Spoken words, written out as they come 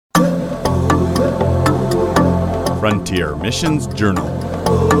Frontier Missions Journal.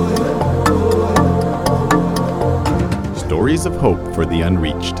 Stories of hope for the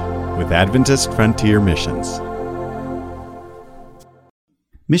unreached with Adventist Frontier Missions.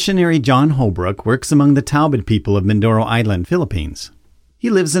 Missionary John Holbrook works among the Taubad people of Mindoro Island, Philippines. He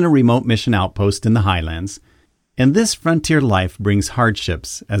lives in a remote mission outpost in the highlands, and this frontier life brings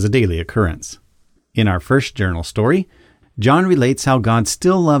hardships as a daily occurrence. In our first journal story, John relates how God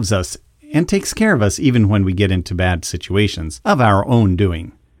still loves us and takes care of us even when we get into bad situations of our own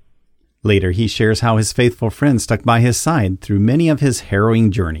doing. Later, he shares how his faithful friend stuck by his side through many of his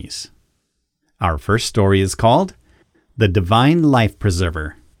harrowing journeys. Our first story is called The Divine Life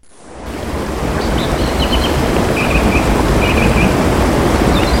Preserver.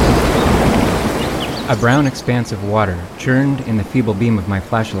 A brown expanse of water churned in the feeble beam of my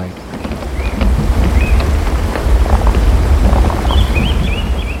flashlight.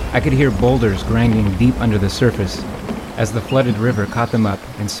 I could hear boulders grinding deep under the surface as the flooded river caught them up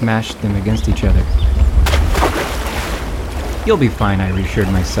and smashed them against each other. "You'll be fine," I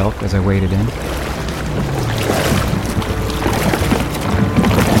reassured myself as I waded in.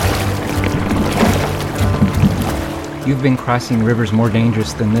 "You've been crossing rivers more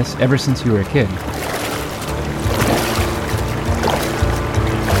dangerous than this ever since you were a kid."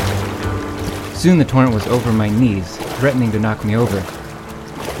 Soon the torrent was over my knees, threatening to knock me over.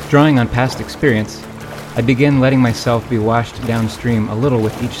 Drawing on past experience, I began letting myself be washed downstream a little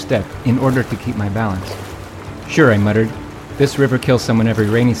with each step in order to keep my balance. "Sure," I muttered, "this river kills someone every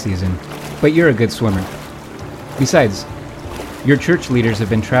rainy season, but you're a good swimmer. Besides, your church leaders have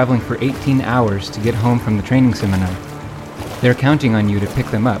been traveling for 18 hours to get home from the training seminar. They're counting on you to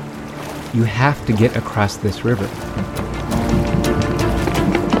pick them up. You have to get across this river."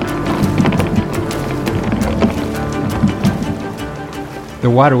 The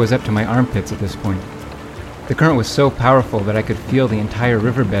water was up to my armpits at this point. The current was so powerful that I could feel the entire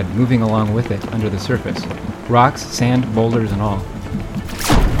riverbed moving along with it under the surface. Rocks, sand, boulders, and all.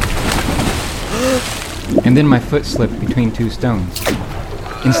 And then my foot slipped between two stones.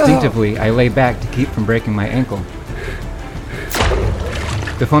 Instinctively, I lay back to keep from breaking my ankle.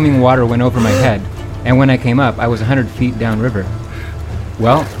 The foaming water went over my head, and when I came up, I was 100 feet downriver.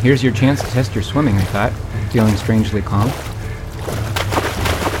 "Well, here's your chance to test your swimming," I thought, feeling strangely calm.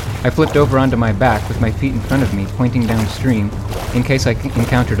 I flipped over onto my back with my feet in front of me, pointing downstream in case I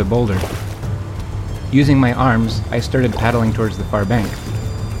encountered a boulder. Using my arms, I started paddling towards the far bank.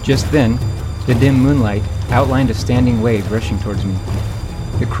 Just then, the dim moonlight outlined a standing wave rushing towards me.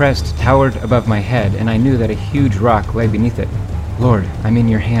 The crest towered above my head, and I knew that a huge rock lay beneath it. "Lord, I'm in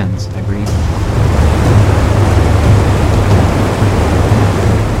your hands," I breathed.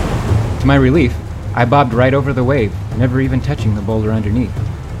 To my relief, I bobbed right over the wave, never even touching the boulder underneath.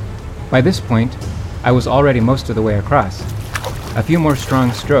 By this point, I was already most of the way across. A few more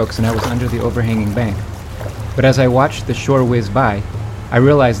strong strokes and I was under the overhanging bank. But as I watched the shore whiz by, I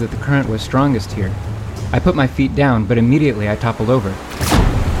realized that the current was strongest here. I put my feet down, but immediately I toppled over.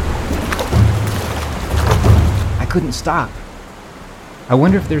 I couldn't stop. I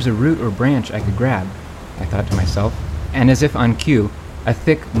wonder if there's a root or branch I could grab, I thought to myself, and as if on cue, a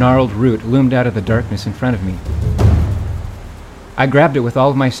thick, gnarled root loomed out of the darkness in front of me. I grabbed it with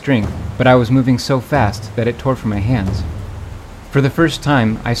all of my strength, but I was moving so fast that it tore from my hands. For the first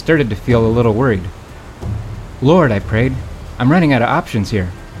time, I started to feel a little worried. "Lord," I prayed, "I'm running out of options here.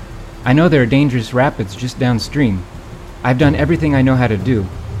 I know there are dangerous rapids just downstream. I've done everything I know how to do.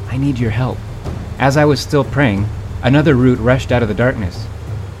 I need your help." As I was still praying, another root rushed out of the darkness.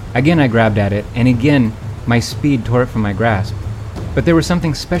 Again I grabbed at it, and again my speed tore it from my grasp. But there was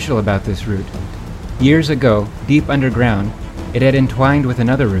something special about this root. Years ago, deep underground, it had entwined with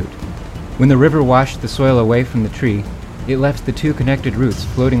another root. When the river washed the soil away from the tree, it left the two connected roots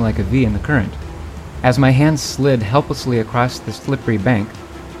floating like a V in the current. As my hands slid helplessly across the slippery bank,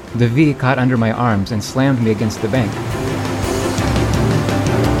 the V caught under my arms and slammed me against the bank.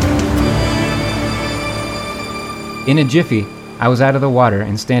 In a jiffy, I was out of the water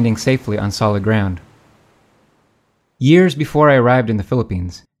and standing safely on solid ground. Years before I arrived in the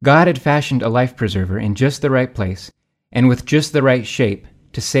Philippines, God had fashioned a life preserver in just the right place and with just the right shape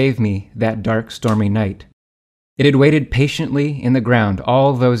to save me that dark, stormy night. It had waited patiently in the ground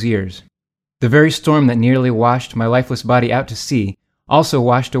all those years. The very storm that nearly washed my lifeless body out to sea also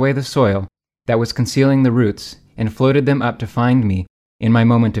washed away the soil that was concealing the roots and floated them up to find me in my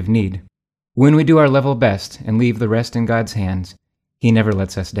moment of need. When we do our level best and leave the rest in God's hands, He never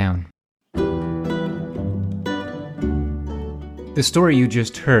lets us down. The story you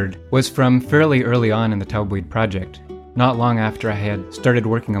just heard was from fairly early on in the Taubad project, not long after I had started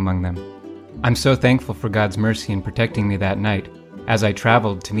working among them. I'm so thankful for God's mercy in protecting me that night as I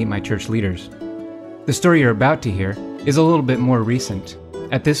traveled to meet my church leaders. The story you're about to hear is a little bit more recent.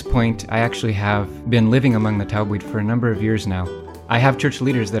 At this point, I actually have been living among the Talbweed for a number of years now. I have church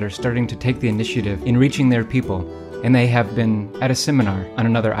leaders that are starting to take the initiative in reaching their people, and they have been at a seminar on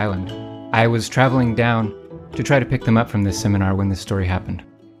another island. I was traveling down to try to pick them up from this seminar when this story happened.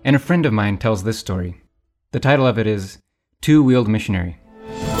 And a friend of mine tells this story. The title of it is Two-Wheeled Missionary.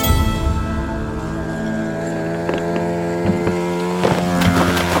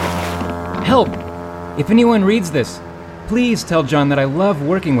 Help! If anyone reads this, please tell John that I love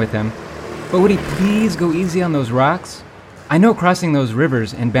working with him, but would he please go easy on those rocks? I know crossing those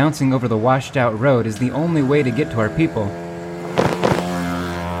rivers and bouncing over the washed-out road is the only way to get to our people.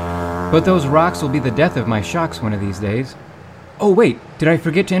 But those rocks will be the death of my shocks one of these days. Oh wait, did I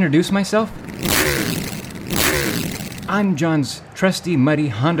forget to introduce myself? I'm John's trusty, muddy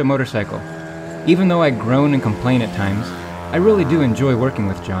Honda motorcycle. Even though I groan and complain at times, I really do enjoy working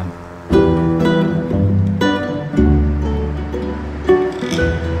with John.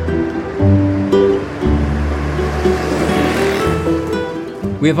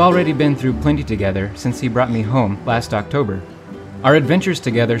 We have already been through plenty together since he brought me home last October. Our adventures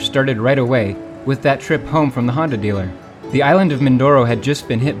together started right away with that trip home from the Honda dealer. The island of Mindoro had just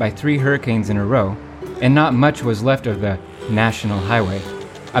been hit by 3 hurricanes in a row, and not much was left of the national highway.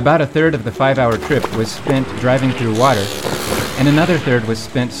 About a third of the 5-hour trip was spent driving through water, and another third was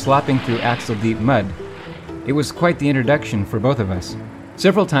spent slopping through axle-deep mud. It was quite the introduction for both of us.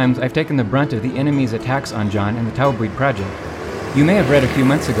 Several times I've taken the brunt of the enemy's attacks on John and the Talbweed project. You may have read a few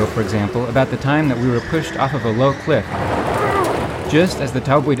months ago, for example, about the time that we were pushed off of a low cliff. Just as the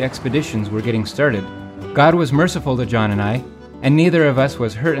Talbweed expeditions were getting started, God was merciful to John and I, and neither of us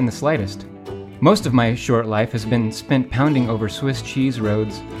was hurt in the slightest. Most of my short life has been spent pounding over Swiss cheese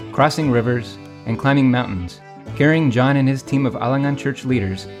roads, crossing rivers, and climbing mountains, carrying John and his team of Alangan church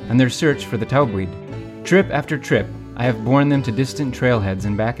leaders on their search for the Talbweed. Trip after trip, I have borne them to distant trailheads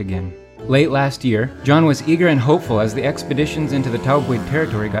and back again. Late last year, John was eager and hopeful as the expeditions into the Talbweed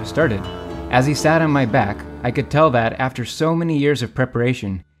territory got started. As he sat on my back, I could tell that, after so many years of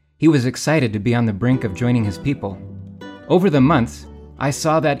preparation, he was excited to be on the brink of joining his people. Over the months, I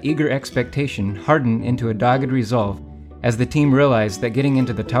saw that eager expectation harden into a dogged resolve as the team realized that getting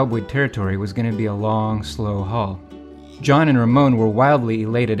into the Talbweed territory was going to be a long, slow haul. John and Ramon were wildly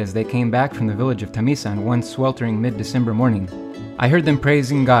elated as they came back from the village of Tamisan one sweltering mid-December morning. I heard them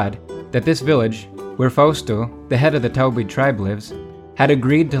praising God that this village, where Fausto, the head of the Talbweed tribe, lives, had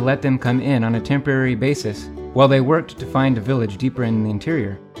agreed to let them come in on a temporary basis while they worked to find a village deeper in the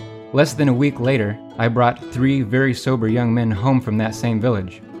interior. Less than a week later, I brought 3 very sober young men home from that same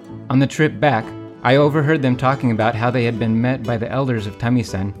village. On the trip back, I overheard them talking about how they had been met by the elders of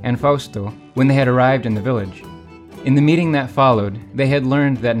Tamisan and Fausto when they had arrived in the village. In the meeting that followed, they had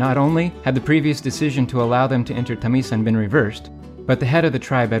learned that not only had the previous decision to allow them to enter Tamisan been reversed, but the head of the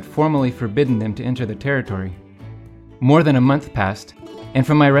tribe had formally forbidden them to enter the territory. More than a month passed, and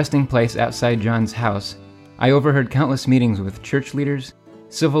from my resting place outside John's house, I overheard countless meetings with church leaders,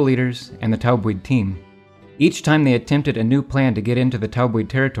 civil leaders, and the Talbweed team. Each time they attempted a new plan to get into the Talbweed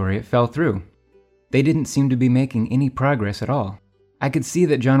territory, it fell through. They didn't seem to be making any progress at all. I could see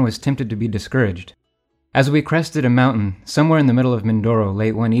that John was tempted to be discouraged. As we crested a mountain somewhere in the middle of Mindoro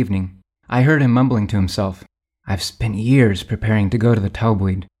late one evening, I heard him mumbling to himself, "I've spent years preparing to go to the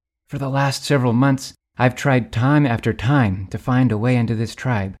Talbweed. For the last several months, I've tried time after time to find a way into this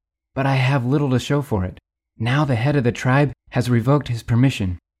tribe, but I have little to show for it. Now the head of the tribe has revoked his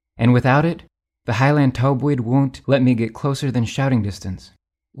permission, and without it, the Highland Talbweed won't let me get closer than shouting distance.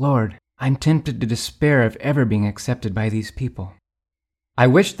 Lord, I'm tempted to despair of ever being accepted by these people." I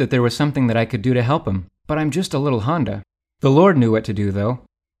wished that there was something that I could do to help him, but I'm just a little Honda. The Lord knew what to do, though.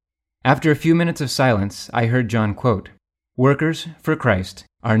 After a few minutes of silence, I heard John quote, "Workers for Christ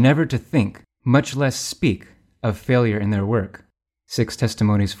are never to think, much less speak, of failure in their work." 6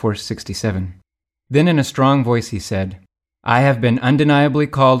 Testimonies 467. Then in a strong voice he said, "I have been undeniably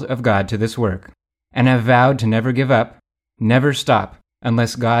called of God to this work, and have vowed to never give up, never stop,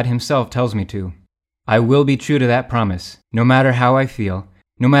 unless God himself tells me to. I will be true to that promise, no matter how I feel,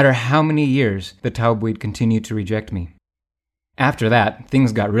 no matter how many years the Talbweed continue to reject me." After that,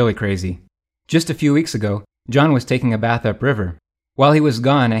 things got really crazy. Just a few weeks ago, John was taking a bath upriver. While he was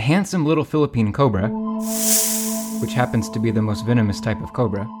gone, a handsome little Philippine cobra, which happens to be the most venomous type of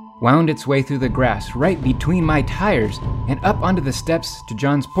cobra, wound its way through the grass right between my tires and up onto the steps to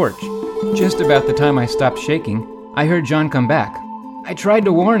John's porch. Just about the time I stopped shaking, I heard John come back. I tried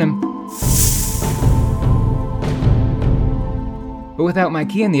to warn him, but without my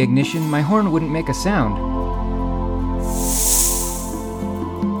key in the ignition, my horn wouldn't make a sound.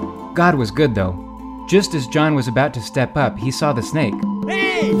 God was good, though. Just as John was about to step up, he saw the snake.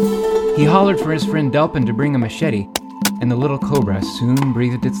 Hey! He hollered for his friend Delphin to bring a machete, and the little cobra soon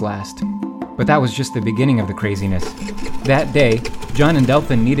breathed its last. But that was just the beginning of the craziness. That day, John and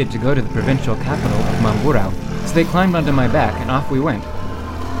Delphin needed to go to the provincial capital of Mamburao, so they climbed onto my back and off we went.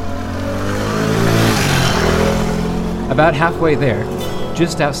 About halfway there,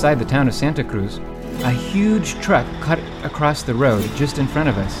 just outside the town of Santa Cruz, a huge truck cut across the road just in front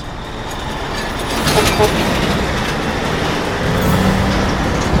of us.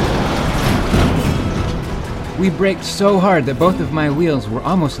 We braked so hard that both of my wheels were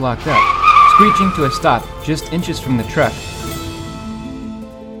almost locked up, screeching to a stop just inches from the truck.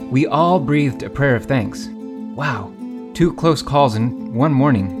 We all breathed a prayer of thanks. Wow, 2 close calls in one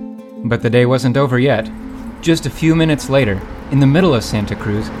morning. But the day wasn't over yet. Just a few minutes later, in the middle of Santa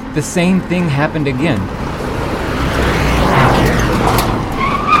Cruz, the same thing happened again.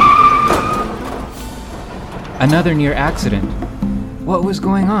 Another near accident. What was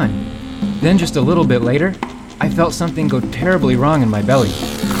going on? Then just a little bit later, I felt something go terribly wrong in my belly.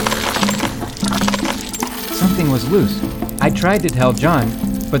 Something was loose. I tried to tell John,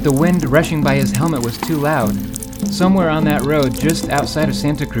 but the wind rushing by his helmet was too loud. Somewhere on that road just outside of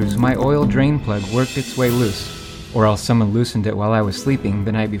Santa Cruz, my oil drain plug worked its way loose. Or else someone loosened it while I was sleeping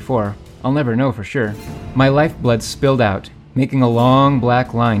the night before. I'll never know for sure. My lifeblood spilled out, making a long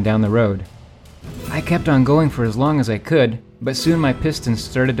black line down the road. I kept on going for as long as I could, but soon my pistons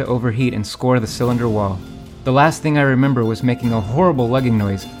started to overheat and score the cylinder wall. The last thing I remember was making a horrible lugging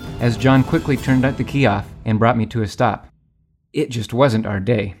noise as John quickly turned the key off and brought me to a stop. It just wasn't our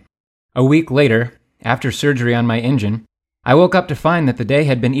day. A week later, after surgery on my engine, I woke up to find that the day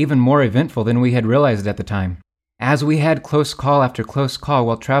had been even more eventful than we had realized at the time. As we had close call after close call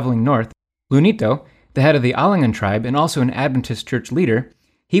while traveling north, Lunito, the head of the Alangan tribe and also an Adventist church leader,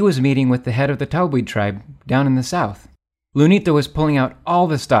 he was meeting with the head of the Taubuid tribe down in the south. Lunito was pulling out all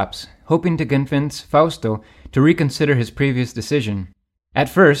the stops, hoping to convince Fausto to reconsider his previous decision. At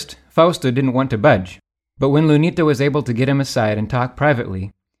first, Fausto didn't want to budge, but when Lunito was able to get him aside and talk privately,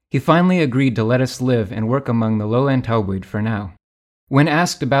 he finally agreed to let us live and work among the lowland Taubuid for now. When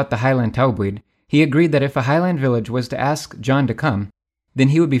asked about the highland Taubuid, he agreed that if a highland village was to ask John to come, then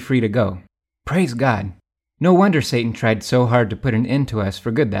he would be free to go. Praise God! No wonder Satan tried so hard to put an end to us for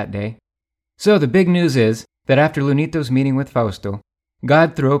good that day. So the big news is that after Lunito's meeting with Fausto,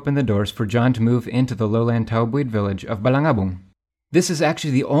 God threw open the doors for John to move into the lowland Taubuid village of Balangabong. This is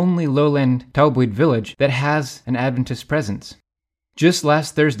actually the only lowland Taubuid village that has an Adventist presence. Just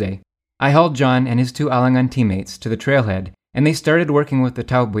last Thursday, I hauled John and his 2 Alangan teammates to the trailhead, and they started working with the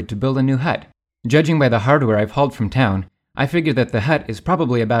Taubuid to build a new hut. Judging by the hardware I've hauled from town, I figure that the hut is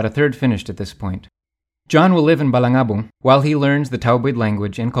probably about a third finished at this point. John will live in Balangabong while he learns the Taubuid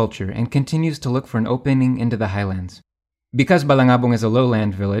language and culture and continues to look for an opening into the highlands. Because Balangabong is a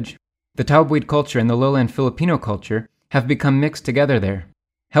lowland village, the Taubuid culture and the lowland Filipino culture have become mixed together there.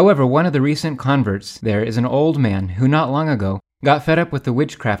 However, one of the recent converts there is an old man who not long ago got fed up with the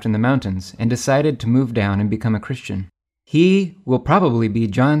witchcraft in the mountains and decided to move down and become a Christian. He will probably be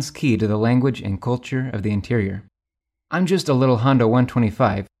John's key to the language and culture of the interior. I'm just a little Honda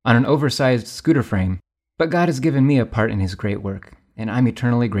 125 on an oversized scooter frame, but God has given me a part in his great work, and I'm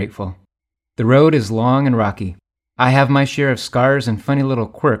eternally grateful. The road is long and rocky. I have my share of scars and funny little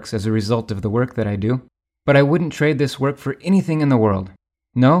quirks as a result of the work that I do, but I wouldn't trade this work for anything in the world.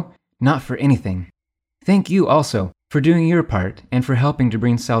 No, not for anything. Thank you also for doing your part and for helping to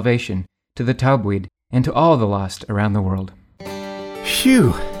bring salvation to the Taubuid and to all the lost around the world.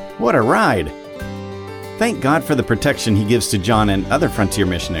 Phew, what a ride! Thank God for the protection he gives to John and other frontier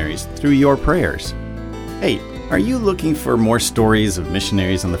missionaries through your prayers. Hey, are you looking for more stories of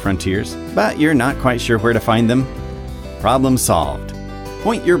missionaries on the frontiers, but you're not quite sure where to find them? Problem solved.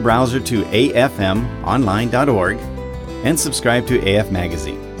 Point your browser to afmonline.org and subscribe to AF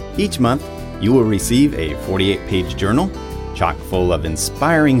Magazine. Each month, you will receive a 48-page journal chock full of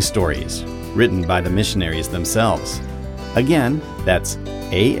inspiring stories written by the missionaries themselves. Again, that's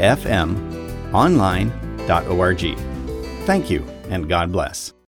afmonline.org. Thank you, and God bless.